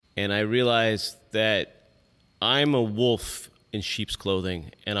And I realized that I'm a wolf in sheep's clothing,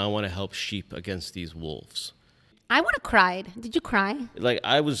 and I want to help sheep against these wolves. I would have cried. Did you cry? Like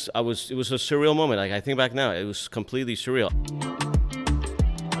it was a surreal moment. Like I think back now, it was completely surreal.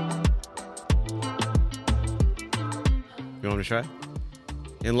 You want me to try?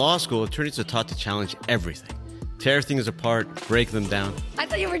 In law school, attorneys are taught to challenge everything. Tear things apart, break them down. I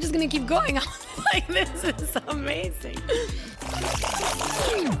thought you were just going to keep going. I was like, this is amazing.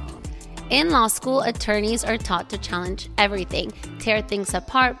 In law school, attorneys are taught to challenge everything, tear things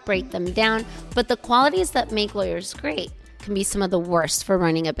apart, break them down, but the qualities that make lawyers great can be some of the worst for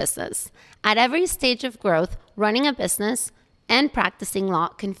running a business. At every stage of growth, running a business and practicing law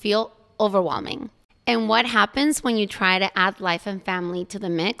can feel overwhelming. And what happens when you try to add life and family to the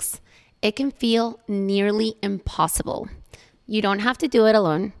mix? It can feel nearly impossible. You don't have to do it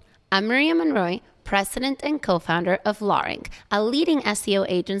alone. I'm Maria Monroy, president and co-founder of LawRank, a leading SEO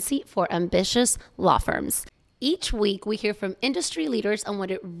agency for ambitious law firms. Each week, we hear from industry leaders on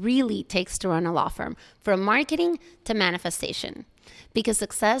what it really takes to run a law firm, from marketing to manifestation. Because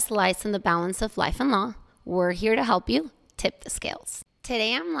success lies in the balance of life and law, we're here to help you tip the scales.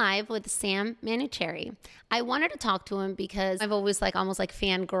 Today, I'm live with Sahm Manouchehri. I wanted to talk to him because I've always almost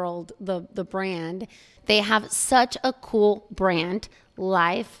fangirled the brand. They have such a cool brand,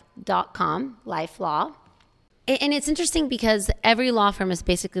 Lyfe.com, Lyfe Law. And it's interesting because every law firm is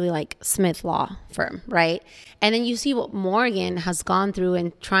basically like Smith Law Firm, right? And then you see what Morgan has gone through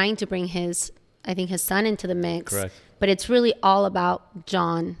in trying to bring his son into the mix. Correct. But it's really all about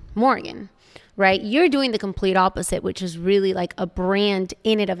John Morgan, right? You're doing the complete opposite, which is really like a brand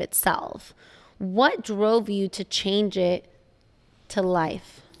in and of itself. What drove you to change it to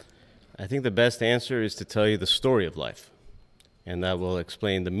Lyfe? I think the best answer is to tell you the story of life, and that will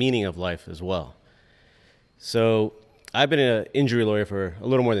explain the meaning of life as well. So I've been an injury lawyer for a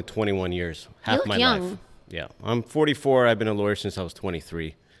little more than 21 years, half my young. life. Yeah, I'm 44. I've been a lawyer since I was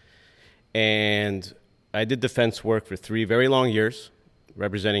 23. And I did defense work for 3 very long years,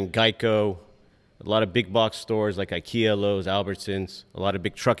 representing Geico, a lot of big box stores like IKEA, Lowe's, Albertsons, a lot of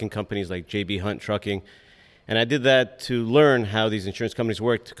big trucking companies like JB Hunt Trucking. And I did that to learn how these insurance companies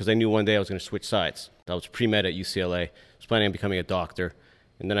worked because I knew one day I was going to switch sides. I was pre-med at UCLA. I was planning on becoming a doctor.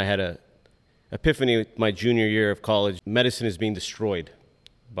 And then I had an epiphany my junior year of college. Medicine is being destroyed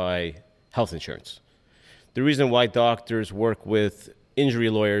by health insurance. The reason why doctors work with injury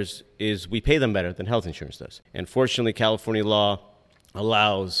lawyers is we pay them better than health insurance does. And fortunately, California law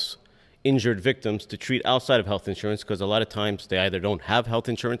allows injured victims to treat outside of health insurance because a lot of times they either don't have health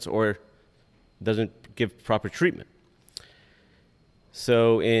insurance or doesn't give proper treatment.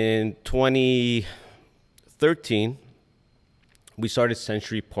 So in 2013, we started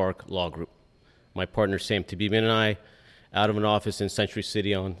Century Park Law Group. My partner Sahm and I, out of an office in Century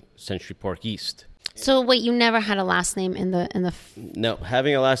City on Century Park East. So wait, you never had a last name in the No,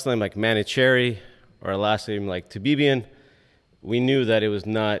 having a last name like Manouchehri or a last name like Tabibian, we knew that it was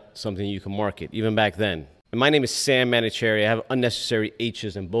not something you can market, even back then. And my name is Sahm Manouchehri. I have unnecessary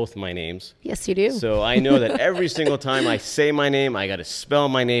H's in both my names. Yes, you do. So I know that every single time I say my name, I got to spell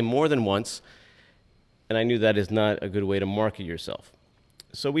my name more than once. And I knew that is not a good way to market yourself.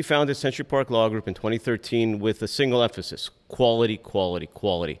 So we founded Century Park Law Group in 2013 with a single emphasis: quality, quality,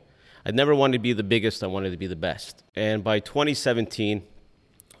 quality. I never wanted to be the biggest. I wanted to be the best. And by 2017,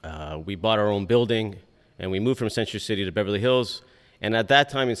 we bought our own building, and we moved from Century City to Beverly Hills. And at that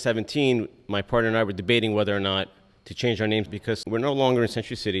time in 17, my partner and I were debating whether or not to change our names because we're no longer in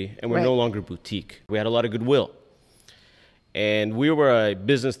Century City, and we're no longer boutique. We had a lot of goodwill. And we were a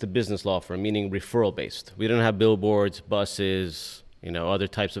business-to-business law firm, meaning referral-based. We didn't have billboards, buses, other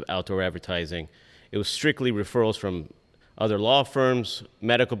types of outdoor advertising. It was strictly referrals from other law firms,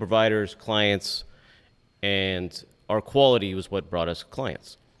 medical providers, clients, and our quality was what brought us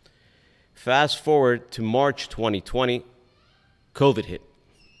clients. Fast forward to March 2020, COVID hit.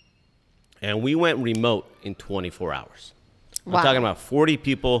 And we went remote in 24 hours. Wow. I'm talking about 40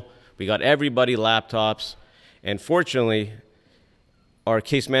 people. We got everybody laptops. And fortunately, our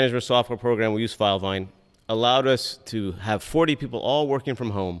case management software program, we use Filevine, allowed us to have 40 people all working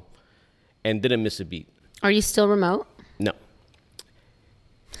from home and didn't miss a beat. Are you still remote? No.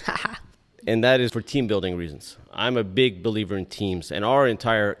 And that is for team building reasons. I'm a big believer in teams, and our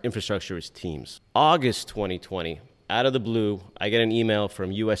entire infrastructure is teams. August 2020, out of the blue, I get an email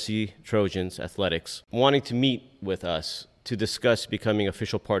from USC Trojans Athletics wanting to meet with us to discuss becoming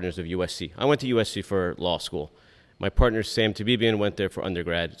official partners of USC. I went to USC for law school. My partner, Sahm went there for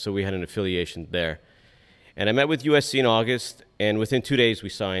undergrad, so we had an affiliation there. And I met with USC in August, and within 2 days, we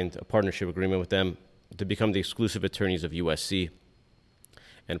signed a partnership agreement with them to become the exclusive attorneys of USC.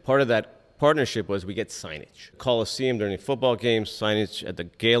 And part of that partnership was we get signage. Coliseum during football games, signage at the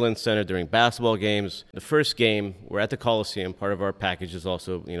Galen Center during basketball games. The first game, we're at the Coliseum. Part of our package is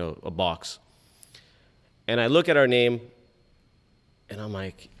also, a box. And I look at our name, and I'm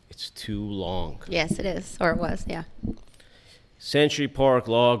like, it's too long. Yes, it is. Or it was, yeah. Century Park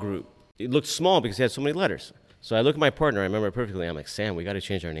Law Group. It looked small because it had so many letters. So I look at my partner. I remember it perfectly. I'm like, Sam, we got to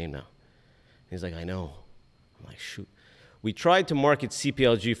change our name now. He's like, I know. I'm like, shoot. We tried to market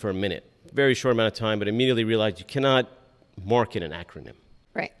CPLG for a minute. Very short amount of time, but immediately realized you cannot market an acronym.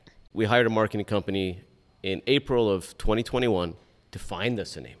 Right. We hired a marketing company in April of 2021 to find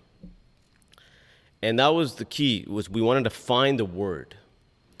us a name. And that was the key, was we wanted to find a word.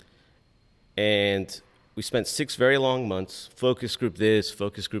 And we spent 6 very long months, focus group this,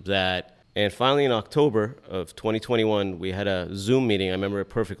 focus group that. And finally in October of 2021, we had a Zoom meeting. I remember it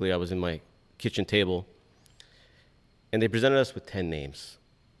perfectly. I was in my kitchen table. And they presented us with 10 names.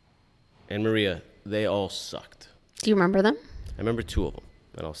 And Maria, they all sucked. Do you remember them? I remember 2 of them.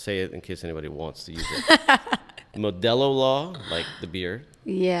 And I'll say it in case anybody wants to use it. Modelo Law, like the beer.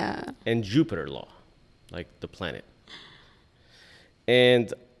 Yeah. And Jupiter Law, like the planet.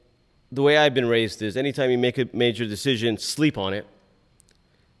 And the way I've been raised is anytime you make a major decision, sleep on it.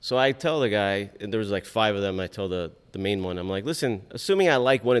 So I tell the guy, and there was like 5 of them, I tell the main one, I'm like, listen, assuming I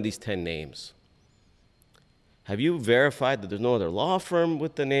like one of these 10 names, have you verified that there's no other law firm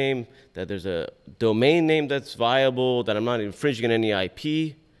with the name, that there's a domain name that's viable, that I'm not infringing on any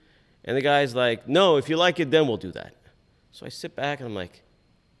IP? And the guy's like, no, if you like it, then we'll do that. So I sit back and I'm like,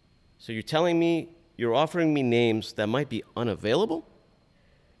 so you're telling me you're offering me names that might be unavailable?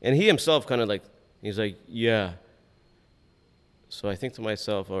 And he himself kind of like, he's like, yeah. So I think to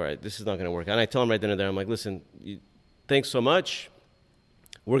myself, all right, this is not going to work. And I tell him right then and there, I'm like, listen, thanks so much.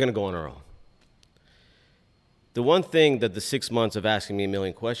 We're going to go on our own. The one thing that the 6 months of asking me a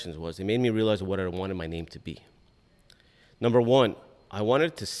million questions was, it made me realize what I wanted my name to be. Number 1, I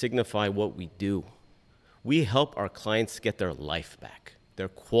wanted to signify what we do. We help our clients get their life back, their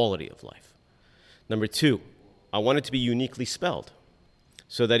quality of life. Number 2, I want it to be uniquely spelled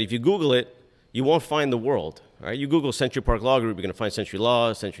so that if you Google it, you won't find the world. All right? You Google Century Park Law Group, you're going to find Century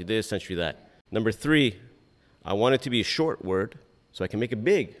Law, Century this, Century that. Number 3, I want it to be a short word so I can make it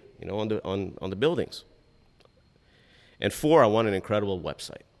big, on the buildings. And 4, I want an incredible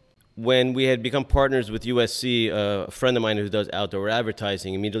website. When we had become partners with USC, a friend of mine who does outdoor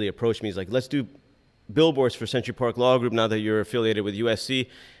advertising immediately approached me. He's like, let's do billboards for Century Park Law Group now that you're affiliated with USC.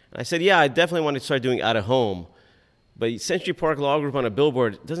 And I said, yeah, I definitely want to start doing out of home. But Century Park Law Group on a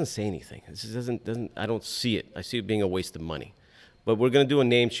billboard doesn't say anything. It just doesn't. I don't see it. I see it being a waste of money. But we're going to do a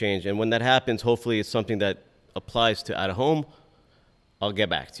name change. And when that happens, hopefully it's something that applies to out of home. I'll get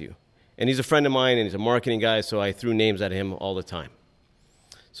back to you. And he's a friend of mine, and he's a marketing guy, so I threw names at him all the time.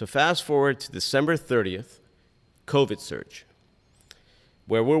 So fast forward to December 30th, COVID surge,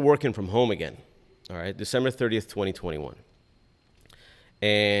 where we're working from home again, all right, December 30th, 2021.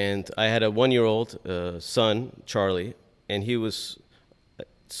 And I had a 1-year-old son, Charlie, and he was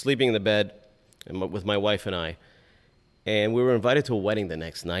sleeping in the bed with my wife and I. And we were invited to a wedding the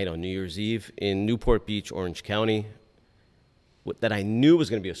next night on New Year's Eve in Newport Beach, Orange County, that I knew was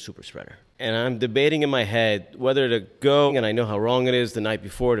going to be a super spreader. And I'm debating in my head whether to go, and I know how wrong it is the night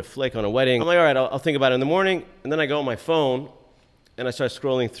before to flake on a wedding. I'm like, all right, I'll think about it in the morning. And then I go on my phone, and I start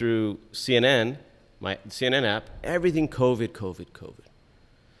scrolling through CNN, my CNN app, everything COVID.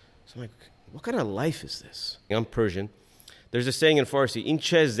 So I'm like, what kind of life is this? I'm Persian. There's a saying in Farsi, in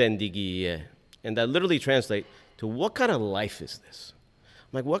che zendigi, and that literally translates to what kind of life is this?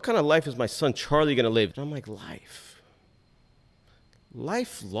 I'm like, what kind of life is my son Charlie going to live? And I'm like,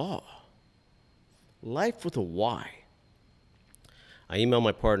 Life Law. Life with a Y. I email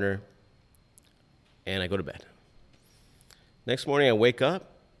my partner, and I go to bed. Next morning, I wake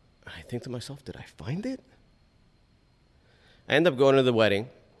up, and I think to myself, did I find it? I end up going to the wedding,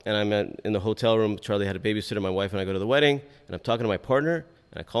 and I'm in the hotel room. Charlie had a babysitter, my wife, and I go to the wedding, and I'm talking to my partner,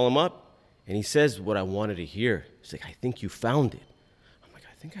 and I call him up, and he says what I wanted to hear. He's like, I think you found it. I'm like,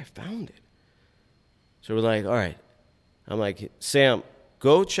 I think I found it. So we're like, all right. I'm like, Sam,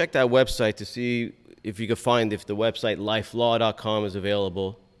 go check that website to see if you can find if the website lifelaw.com is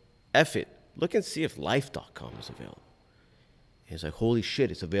available. F it. Look and see if life.com is available. He's like, holy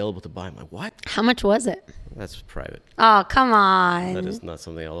shit, it's available to buy. I'm like, what? How much was it? That's private. Oh, come on. That is not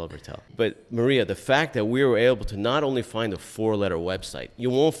something I'll ever tell. But Maria, the fact that we were able to not only find a 4-letter website,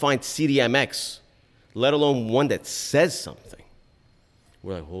 you won't find CDMX, let alone one that says something.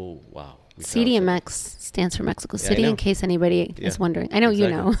 We're like, oh, wow. CDMX stands for Mexico City, in case anybody is wondering. I know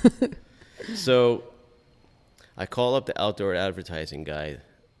exactly. You know. So I call up the outdoor advertising guy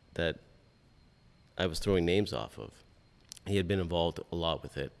that I was throwing names off of. He had been involved a lot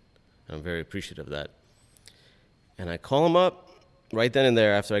with it, and I'm very appreciative of that. And I call him up right then and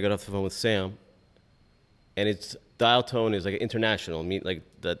there after I got off the phone with Sam, and its dial tone is like international, like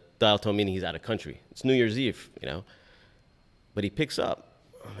the dial tone meaning he's out of country. It's New Year's Eve, but he picks up.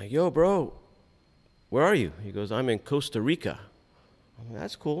 I'm like, yo, bro, where are you? He goes, I'm in Costa Rica. I'm like,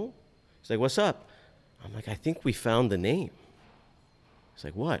 that's cool. He's like, what's up? I'm like, I think we found the name. He's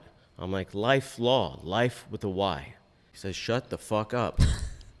like, what? I'm like, Lyfe Law, life with a Y. He says, shut the fuck up. I'm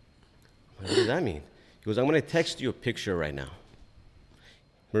like, what does that mean? He goes, I'm going to text you a picture right now.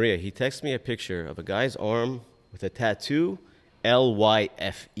 Maria, he texts me a picture of a guy's arm with a tattoo, Lyfe.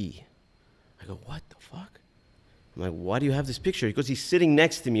 I go, what the fuck? I'm like, why do you have this picture? He goes, he's sitting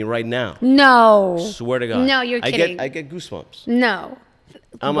next to me right now. No. Swear to God. No, you're kidding. I get goosebumps. No.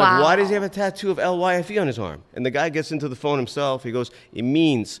 I'm like, why does he have a tattoo of Lyfe on his arm? And the guy gets into the phone himself. He goes, it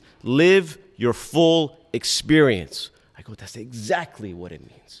means live your full experience. I go, that's exactly what it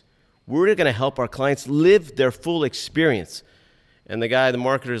means. We're going to help our clients live their full experience. And the guy, the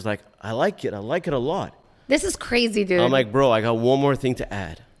marketer, is like, I like it. I like it a lot. This is crazy, dude. I'm like, bro, I got one more thing to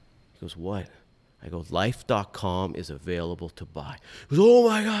add. He goes, what? I go, Lyfe.com is available to buy. He goes, oh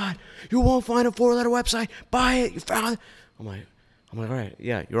my God, you won't find a 4-letter website. Buy it. You found it. I'm like, all right,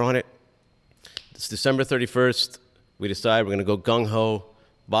 yeah, you're on it. It's December 31st. We decide we're going to go gung-ho,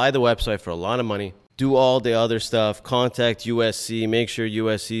 buy the website for a lot of money, do all the other stuff, contact USC, make sure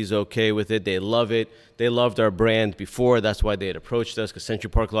USC is okay with it. They love it. They loved our brand before. That's why they had approached us, because Century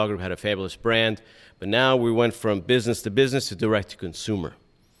Park Law Group had a fabulous brand. But now we went from business to business to direct to consumer.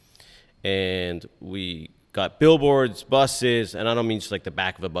 And we got billboards, buses, and I don't mean just like the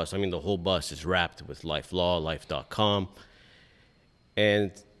back of a bus. I mean the whole bus is wrapped with Lyfe Law, Lyfe.com.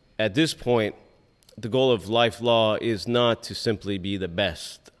 And at this point, the goal of Lyfe Law is not to simply be the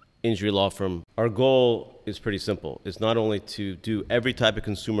best injury law firm. Our goal is pretty simple. It's not only to do every type of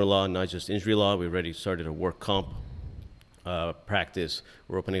consumer law, not just injury law. We already started a work comp practice.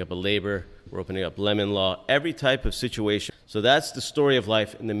 We're opening up a labor. We're opening up lemon law, every type of situation. So that's the story of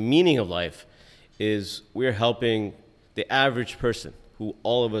Lyfe. And the meaning of Lyfe is we're helping the average person, who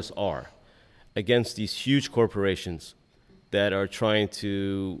all of us are, against these huge corporations that are trying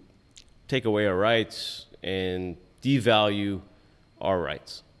to take away our rights and devalue our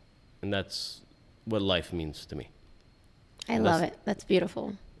rights. And that's what Lyfe means to me. I love it. That's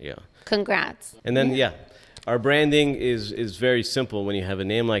beautiful. Yeah. Congrats. And then, our branding is very simple. When you have a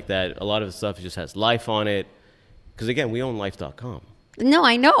name like that, a lot of the stuff just has Lyfe on it. Because, again, we own Lyfe.com. No,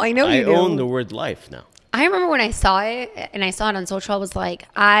 I know you do. I own the word Lyfe now. I remember when I saw it, and I saw it on social, I was like,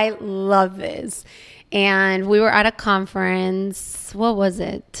 I love this. And we were at a conference. What was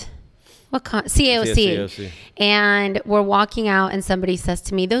it? CAOC. And we're walking out, and somebody says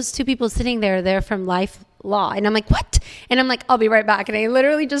to me, those two people sitting there, they're from Lyfe Law. And I'm like, what? And I'm like, I'll be right back. And I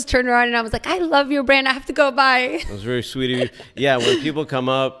literally just turned around, and I was like, I love your brand. I have to go buy. It was very sweet of you. Yeah, when people come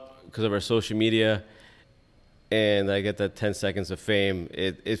up because of our social media and I get that 10 seconds of fame,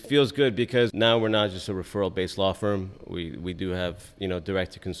 it feels good, because now we're not just a referral-based law firm. We do have,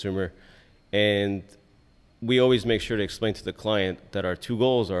 direct to consumer. And we always make sure to explain to the client that our two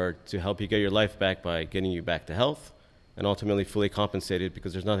goals are to help you get your life back by getting you back to health and ultimately fully compensated,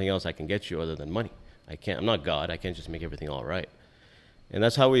 because there's nothing else I can get you other than money. I'm not God. I can't just make everything all right. And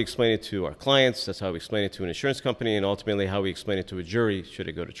that's how we explain it to our clients. That's how we explain it to an insurance company, and ultimately how we explain it to a jury should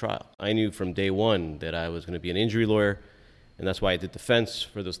it go to trial. I knew from day one that I was going to be an injury lawyer, and that's why I did defense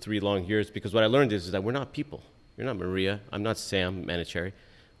for those 3 long years, because what I learned is that we're not people. You're not Maria. I'm not Sam, Manouchehri.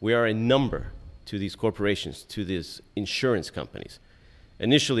 We are a number to these corporations, to these insurance companies.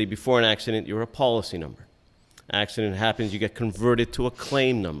 Initially, before an accident, you're a policy number. Accident happens, you get converted to a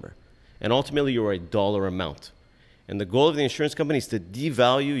claim number. And ultimately, you're a dollar amount. And the goal of the insurance company is to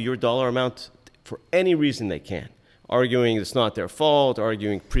devalue your dollar amount for any reason they can, arguing it's not their fault,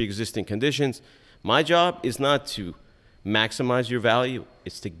 arguing pre-existing conditions. My job is not to maximize your value.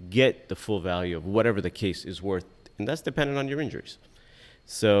 It's to get the full value of whatever the case is worth, and that's dependent on your injuries.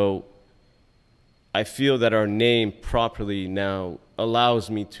 So I feel that our name properly now allows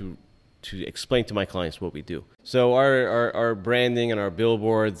me to explain to my clients what we do. So our branding and our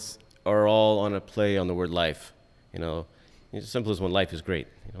billboards are all on a play on the word life. It's as simple as when life is great.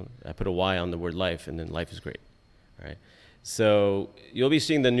 I put a Y on the word life, and then life is great. All right. So you'll be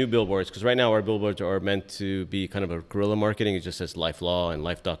seeing the new billboards, because right now our billboards are meant to be kind of a guerrilla marketing. It just says Lyfe Law and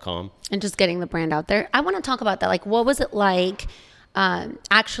Lyfe.com. And just getting the brand out there. I want to talk about that. Like, what was it like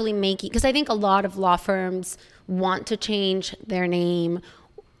actually making, because I think a lot of law firms want to change their name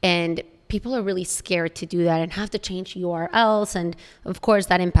and people are really scared to do that and have to change URLs. And of course,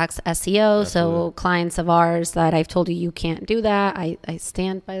 that impacts SEO. Absolutely. So clients of ours that I've told you can't do that. I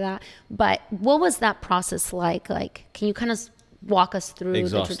stand by that. But what was that process like? Like, can you kind of walk us through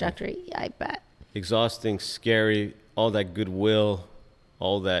the trajectory? Yeah, I bet. Exhausting, scary, all that goodwill,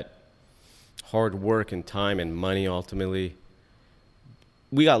 all that hard work and time and money ultimately.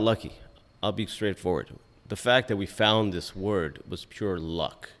 We got lucky. I'll be straightforward. The fact that we found this word was pure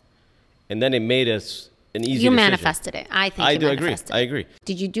luck. And then it made us an easy decision. Manifested it. I think I you do agree. manifested it. I agree.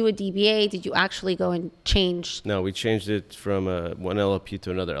 Did you do a DBA? Did you actually go and change? No, we changed it from one LLP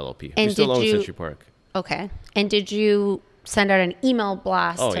to another LLP. And we still did own you- Century Park. Okay. And did you send out an email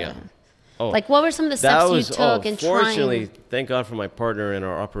blast? Oh, yeah. Oh, Like, what were some of the steps you took in fortunately, trying? thank God for my partner in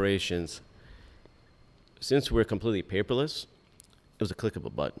our operations. Since we're completely paperless, it was a click of a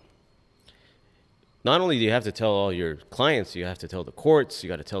button. Not only do you have to tell all your clients, you have to tell the courts, you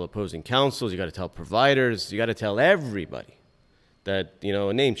got to tell opposing counsels, you got to tell providers, you got to tell everybody that,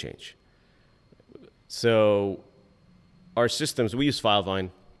 a name change. So our systems, we use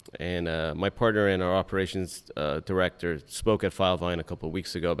Filevine, and my partner and our operations director spoke at Filevine a couple of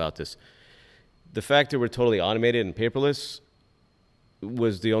weeks ago about this. The fact that we're totally automated and paperless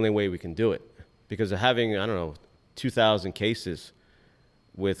was the only way we can do it. Because of having, 2,000 cases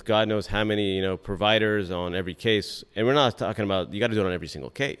with God knows how many, providers on every case. And we're not talking about, you got to do it on every single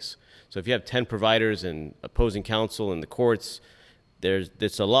case. So if you have 10 providers and opposing counsel in the courts,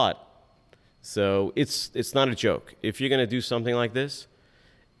 it's a lot. So it's not a joke. If you're going to do something like this,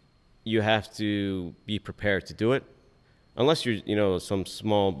 you have to be prepared to do it. Unless you're, some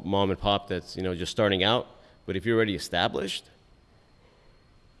small mom and pop that's, just starting out. But if you're already established,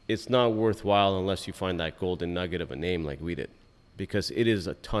 it's not worthwhile unless you find that golden nugget of a name like we did. Because it is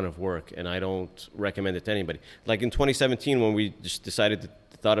a ton of work, and I don't recommend it to anybody. Like in 2017, when we just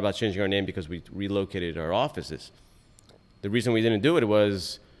thought about changing our name because we relocated our offices, the reason we didn't do it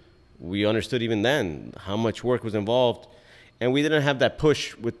was we understood even then how much work was involved, and we didn't have that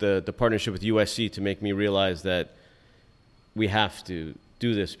push with the partnership with USC to make me realize that we have to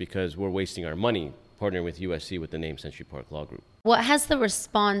do this because we're wasting our money partnering with USC with the name Century Park Law Group. What has the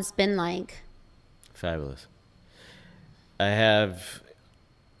response been like? Fabulous.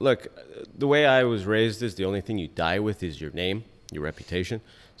 Look, the way I was raised is the only thing you die with is your name, your reputation.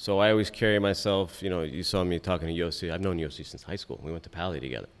 So I always carry myself, you saw me talking to Yossi. I've known Yossi since high school. We went to Pali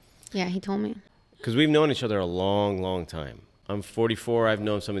together. Yeah, he told me. Because we've known each other a long, long time. I'm 44. I've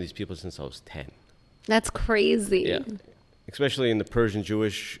known some of these people since I was 10. That's crazy. Yeah. Especially in the Persian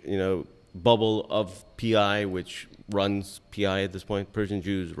Jewish, bubble of PI, which runs PI at this point. Persian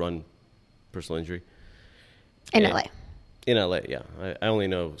Jews run personal injury. In LA. In LA, yeah. I only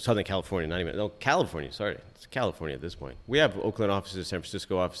know Southern California, California, sorry. It's California at this point. We have Oakland offices, San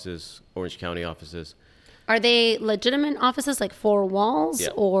Francisco offices, Orange County offices. Are they legitimate offices, like 4 walls,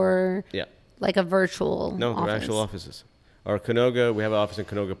 or like a virtual No, they're actual offices. Our Canoga, we have an office in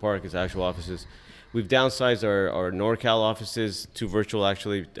Canoga Park, it's actual offices. We've downsized our NorCal offices to virtual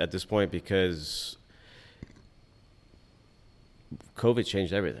actually at this point because COVID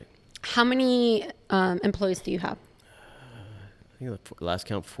changed everything. How many employees do you have? I think the last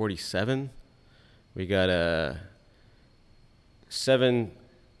count 47. We got 7.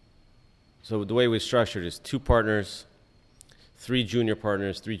 So the way we structured is 2 partners, 3 junior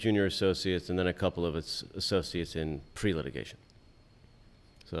partners, 3 junior associates, and then a couple of its associates in pre-litigation.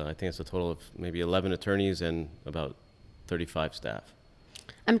 So I think it's a total of maybe 11 attorneys and about 35 staff.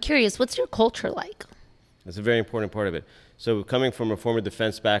 I'm curious, what's your culture like? It's a very important part of it. So coming from a former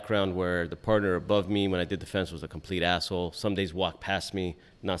defense background where the partner above me when I did defense was a complete asshole, some days walk past me,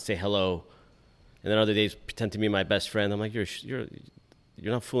 not say hello, and then other days pretend to be my best friend. I'm like, you're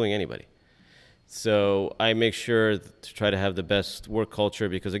not fooling anybody. So I make sure to try to have the best work culture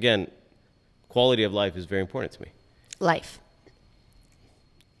because, again, quality of life is very important to me. Life.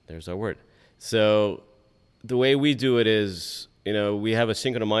 There's our word. So the way we do it is, we have a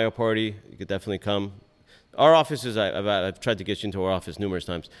Cinco de Mayo party. You could definitely come. Our office is, I've tried to get you into our office numerous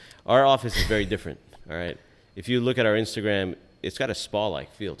times. Our office is very different, all right? If you look at our Instagram, it's got a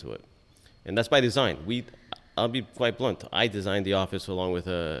spa-like feel to it. And that's by design. I'll be quite blunt. I designed the office along with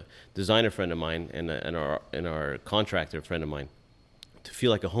a designer friend of mine and our contractor friend of mine to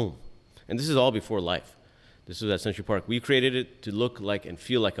feel like a home. And this is all before Lyfe. This was at Century Park. We created it to look like and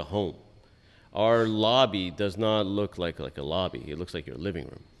feel like a home. Our lobby does not look like a lobby. It looks like your living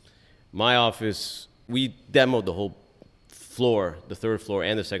room. My office, we demoed the whole floor, the 3rd floor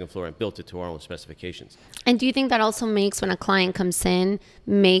and the 2nd floor, and built it to our own specifications. And do you think that also makes, when a client comes in,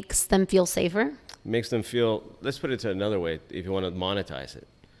 makes them feel safer? Makes them feel, let's put it to another way, if you want to monetize it.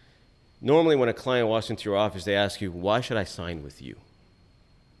 Normally, when a client walks into your office, they ask you, why should I sign with you?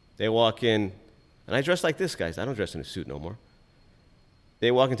 They walk in, and I dress like this, guys. I don't dress in a suit no more.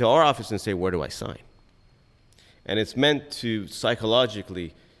 They walk into our office and say, where do I sign? And it's meant to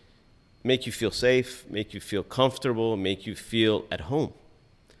psychologically make you feel safe, make you feel comfortable, make you feel at home.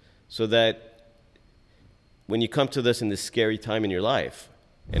 So that when you come to this in this scary time in your life,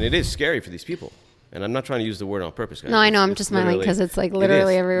 and it is scary for these people, and I'm not trying to use the word on purpose, guys. No, I know. I'm just smiling because it's like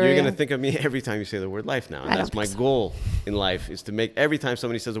literally everywhere. You're going to think of me every time you say the word life now. And that's my goal in life, is to make every time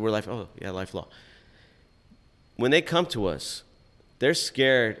somebody says the word life, oh, yeah, life law. When they come to us, they're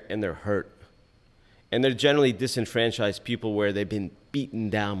scared and they're hurt. And they're generally disenfranchised people where they've been beaten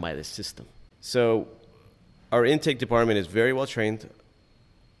down by the system. So our intake department is very well trained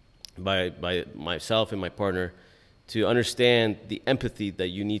by myself and my partner to understand the empathy that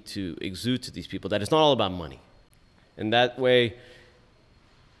you need to exude to these people, that it's not all about money. And that way,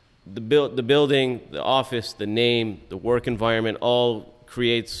 the building, the office, the name, the work environment all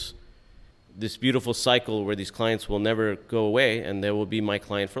creates this beautiful cycle where these clients will never go away, and they will be my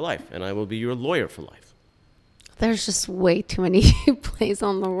client for life, and I will be your lawyer for life. There's just way too many plays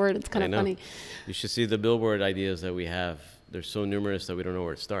on the word. It's kind of funny. You should see the billboard ideas that we have. They're so numerous that we don't know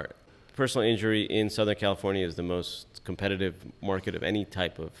where to start. Personal injury in Southern California is the most competitive market of any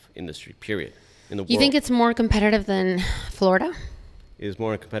type of industry, period, in the world. You think it's more competitive than Florida? It is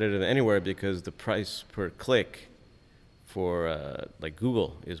more competitive than anywhere because the price per click for like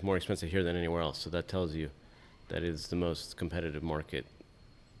Google is more expensive here than anywhere else. So that tells you that it's the most competitive market.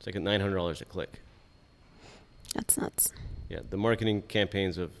 It's like $900 a click. That's nuts. Yeah, the marketing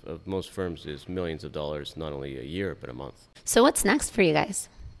campaigns of most firms is millions of dollars, not only a year, but a month. So what's next for you guys?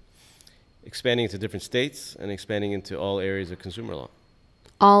 Expanding into different states and expanding into all areas of consumer law.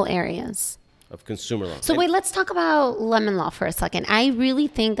 All areas of consumer law. So wait, let's talk about lemon law for a second. I really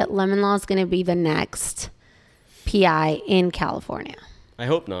think that lemon law is going to be the next PI in California. I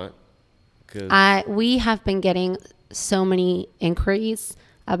hope not. We have been getting so many inquiries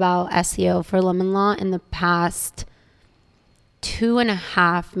about SEO for lemon law in the past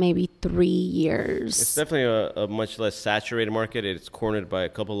 2.5, maybe 3 years. It's definitely a much less saturated market. It's cornered by a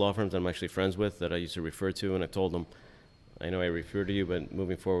couple law firms I'm actually friends with that I used to refer to, and I told them, I know I refer to you, but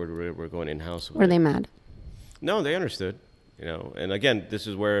moving forward, we're going in-house. Were they mad? No, they understood. And again, this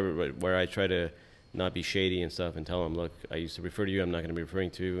is where I try to not be shady and stuff and tell them, look, I used to refer to you, I'm not going to be referring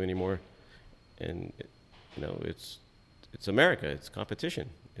to you anymore. And, it's America. It's competition.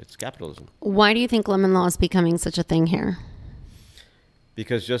 It's capitalism. Why do you think lemon law is becoming such a thing here?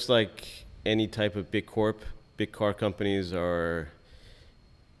 Because just like any type of big car companies are...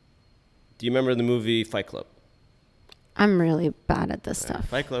 Do you remember the movie Fight Club? I'm really bad at this stuff.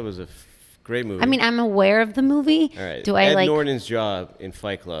 Fight Club was a great movie. I mean, I'm aware of the movie. All right. Do I Ed Norton's job in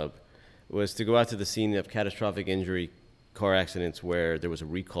Fight Club was to go out to the scene of catastrophic injury car accidents where there was a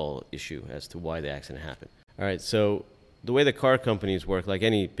recall issue as to why the accident happened. All right, so the way the car companies work, like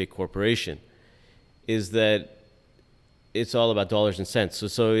any big corporation, is that it's all about dollars and cents.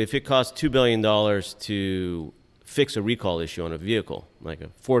 So if it costs $2 billion to fix a recall issue on a vehicle, like a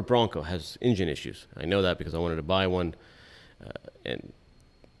Ford Bronco has engine issues. I know that because I wanted to buy one, and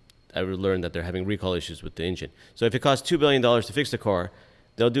I learned that they're having recall issues with the engine. So if it costs $2 billion to fix the car,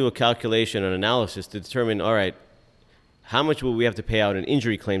 they'll do a calculation and analysis to determine, all right, how much will we have to pay out in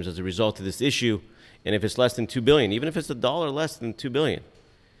injury claims as a result of this issue? And if it's less than $2 billion, even if it's $1 less than $2 billion,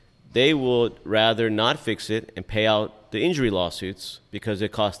 they will rather not fix it and pay out the injury lawsuits because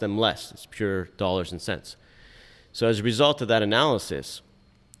it costs them less. It's pure dollars and cents. So as a result of that analysis,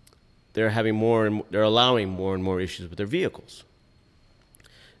 they're allowing more and more issues with their vehicles.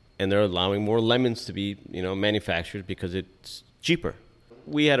 And they're allowing more lemons to be, manufactured because it's cheaper.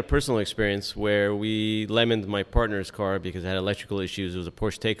 We had a personal experience where we lemoned my partner's car because it had electrical issues. It was a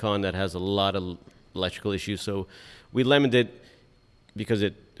Porsche Taycan that has a lot of electrical issues. So we lemoned it because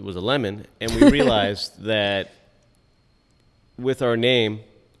it was a lemon, and we realized that with our name,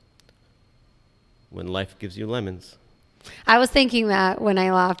 when life gives you lemons. I was thinking that when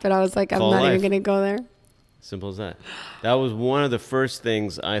I laughed, but I was like, I'm not even going to go there. Simple as that. That was one of the first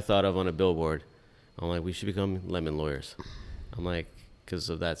things I thought of on a billboard. I'm like, we should become lemon lawyers. I'm like, because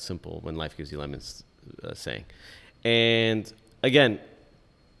of that simple when life gives you lemons saying. And again,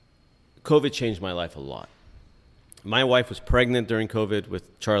 COVID changed my life a lot. My wife was pregnant during COVID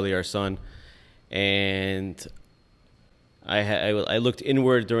with Charlie, our son, and I looked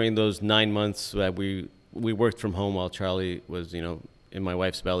inward during those 9 months that we worked from home while Charlie was, in my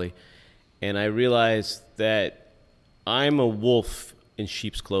wife's belly, and I realized that I'm a wolf in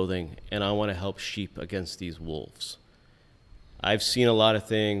sheep's clothing, and I want to help sheep against these wolves. I've seen a lot of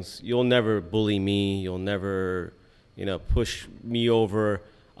things. You'll never bully me. You'll never, push me over.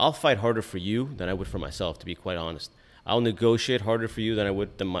 I'll fight harder for you than I would for myself, to be quite honest. I'll negotiate harder for you than I would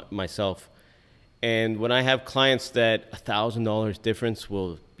myself. And when I have clients that $1,000 difference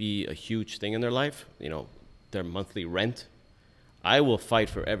will be a huge thing in their life, their monthly rent, I will fight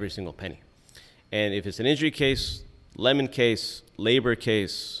for every single penny. And if it's an injury case, lemon case, labor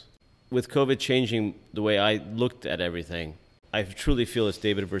case, with COVID changing the way I looked at everything, I truly feel it's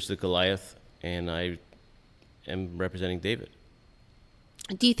David versus Goliath, and I am representing David.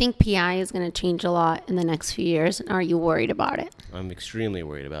 Do you think PI is going to change a lot in the next few years, and are you worried about it? I'm extremely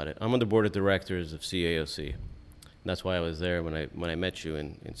worried about it. I'm on the board of directors of CAOC. And that's why I was there when I met you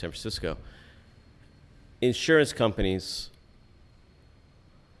in San Francisco. Insurance companies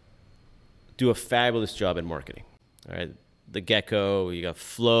do a fabulous job at marketing. All right, the Gecko, you got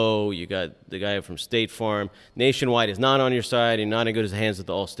Flo, you got the guy from State Farm. Nationwide is not on your side and not in good hands with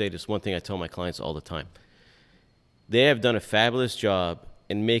the Allstate. It's one thing I tell my clients all the time. They have done a fabulous job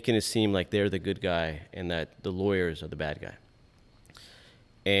in making it seem like they're the good guy and that the lawyers are the bad guy.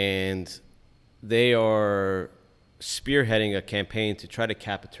 And they are spearheading a campaign to try to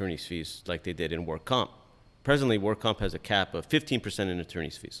cap attorney's fees like they did in work comp. Presently, work comp has a cap of 15% in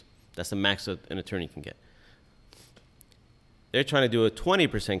attorney's fees. That's the max that an attorney can get. They're trying to do a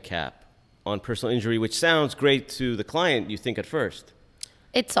 20% cap on personal injury, which sounds great to the client, you think at first.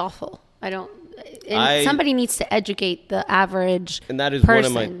 It's awful. Somebody needs to educate the average and that is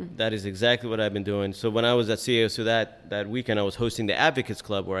person. That is exactly what I've been doing. So when I was at CEO, so that weekend I was hosting the Advocates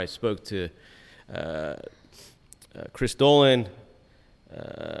Club where I spoke to Chris Dolan,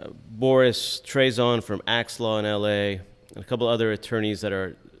 Boris Trezon from Axe Law in LA, and a couple other attorneys that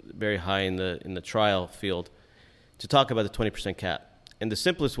are very high in the trial field to talk about the 20% cap. And the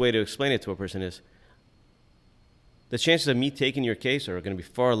simplest way to explain it to a person is the chances of me taking your case are going to be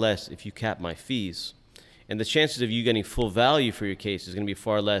far less if you cap my fees. And the chances of you getting full value for your case is going to be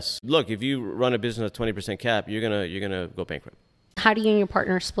far less. Look, if you run a business at 20% cap, you're gonna go bankrupt. How do you and your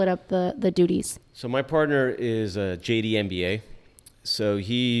partner split up the duties? So my partner is a JD MBA. So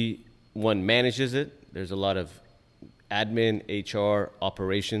one manages it. There's a lot of admin, HR,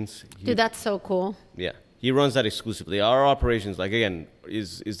 operations. Dude, that's so cool. Yeah. He runs that exclusively. Our operations,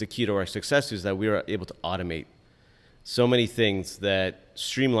 is the key to our success, is that we are able to automate so many things that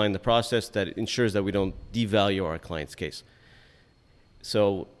streamline the process, that ensures that we don't devalue our client's case.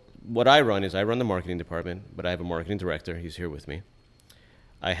 So what I run the marketing department, but I have a marketing director. He's here with me.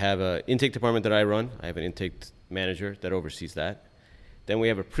 I have an intake department that I run. I have an intake manager that oversees that. Then we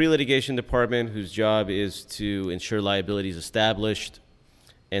have a pre-litigation department whose job is to ensure liability is established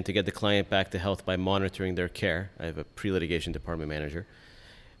and to get the client back to health by monitoring their care. I have a pre-litigation department manager.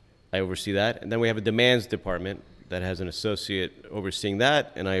 I oversee that. And then we have a demands department that has an associate overseeing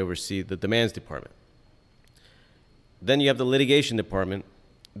that, and I oversee the demands department. Then you have the litigation department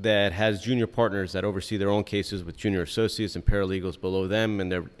that has junior partners that oversee their own cases with junior associates and paralegals below them,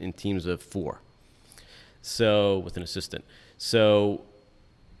 and they're in teams of 4. So, with an assistant. So,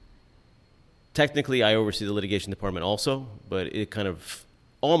 technically, I oversee the litigation department also, but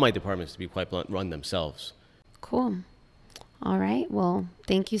all my departments, to be quite blunt, run themselves. Cool. All right. Well,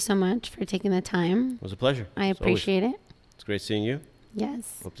 thank you so much for taking the time. It was a pleasure. I appreciate it. It's great seeing you.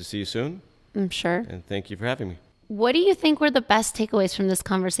 Yes. Hope to see you soon. I'm sure. And thank you for having me. What do you think were the best takeaways from this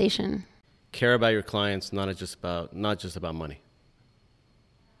conversation? Care about your clients, not just about money.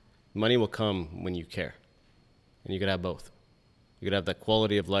 Money will come when you care. And you could have both. You could have that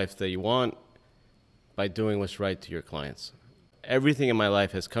quality of life that you want by doing what's right to your clients. Everything in my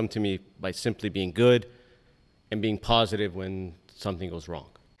life has come to me by simply being good and being positive when something goes wrong.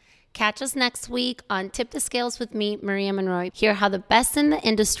 Catch us next week on Tip the Scales with me, Maria Monroy. Hear how the best in the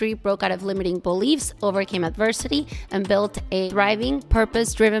industry broke out of limiting beliefs, overcame adversity, and built a thriving,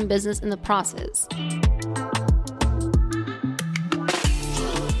 purpose-driven business in the process.